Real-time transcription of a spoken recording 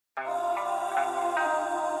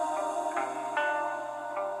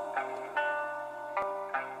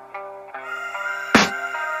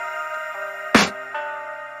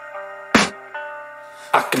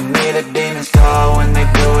can hear the demons call when they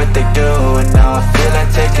do what they do. And now I feel like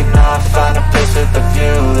taking off, find a place with a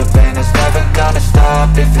view. The pain is never gonna stop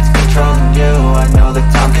if it's controlling you. I know that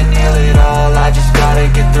time can heal it all, I just gotta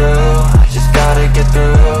get through. I just gotta get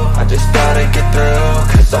through, I just gotta get through.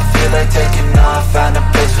 Cause I feel like taking off, find a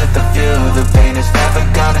place with a view. The pain is never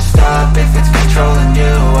gonna stop if it's controlling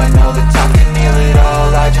you. I know that time can heal it all,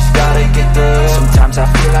 I just gotta get through. Sometimes I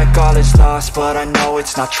feel like all is lost, but I know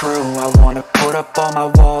it's not true. I wanna put up all my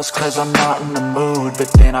walls cause I'm not in the mood, but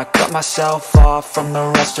then I cut myself off from the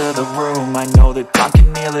rest of the room. I know that time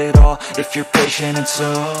can heal it all if you're patient and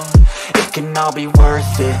soon it can all be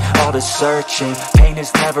worth it, all the searching. Pain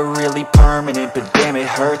is never really permanent, but damn it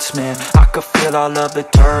hurts, man. I could feel all of the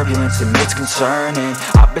turbulence and it's concerning.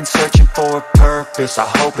 I've been searching for a purpose, I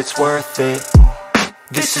hope it's worth it.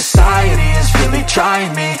 This society is really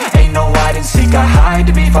trying me. Ain't no hide and seek, I hide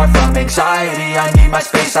to be far from anxiety. I need my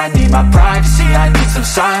space, I need my privacy. I need some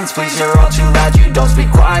silence, please, you're all too loud. You don't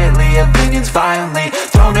speak quietly, opinions violently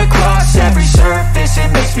thrown across every surface.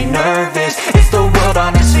 It makes me nervous, is the world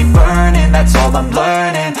honestly burning? That's all I'm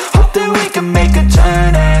learning. Hope that we can make a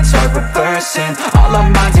turn and start reversing all our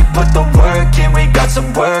minds and put the work in. We got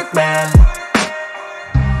some work, man.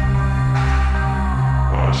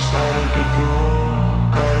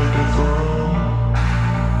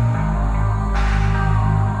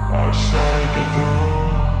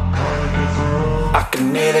 I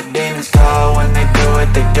can hear the demons call when they do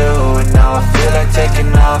what they do. And now I feel like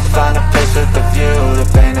taking off, find a place with a view. The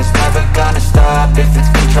pain is never gonna stop if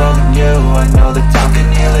it's controlling you. I know that time can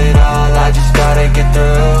heal it all, I just gotta get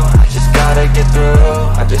through. I just gotta get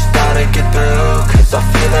through, I just gotta get through. Cause I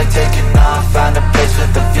feel like taking off, find a place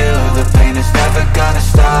with a view. The pain is never gonna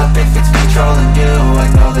stop if it's controlling you. I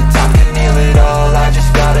know that time can heal it all, I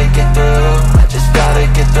just gotta get through. I just gotta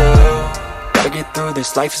get through. Gotta get through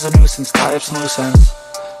this, life is a nuisance, tie up some loose ends.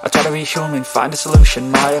 I try to be human, find a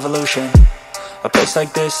solution, my evolution. A place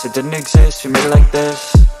like this, it didn't exist, we made it like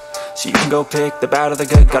this. So you can go pick the bad or the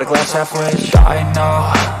good, got a glass half wish. I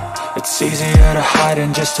know, it's easier to hide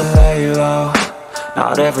than just to lay low.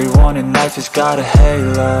 Not everyone in life has got a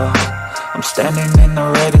halo. I'm standing in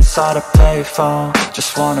the red inside a payphone,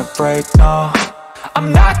 just wanna break, no.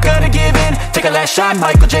 I'm not gonna give in, take a last shot,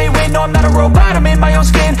 Michael J. Win. No, I'm not a robot, I'm in my own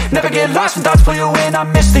skin. Never get lost when thoughts pull you in. I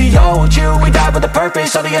miss the old you, we died with a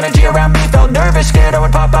purpose. All the energy around me felt nervous, scared I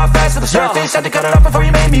would pop out fast to the surface. Had to cut it off before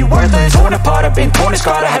you made me worthless. Torn apart, I've been torn and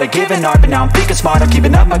scarred. I had a given art, but now I'm thinking smart. I'm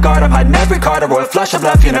keeping up my guard, I'm hiding every card. A royal flush of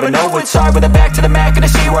left, you never know what's hard. With a back to the mat, gonna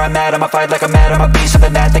see where I'm at. I'ma fight like I'm mad, I'ma be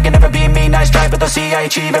something that they can never be me. Nice try, but they'll see I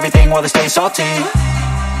achieve everything while they stay salty.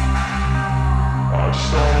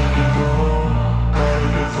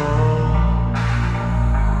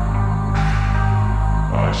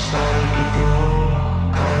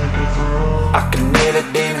 I can hear the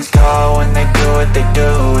demons call when they do what they do.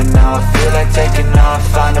 And now I feel like taking off,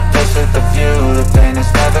 find a place with a view. The pain is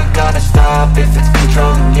never gonna stop if it's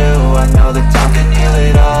controlling you. I know that time can heal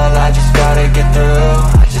it all, I just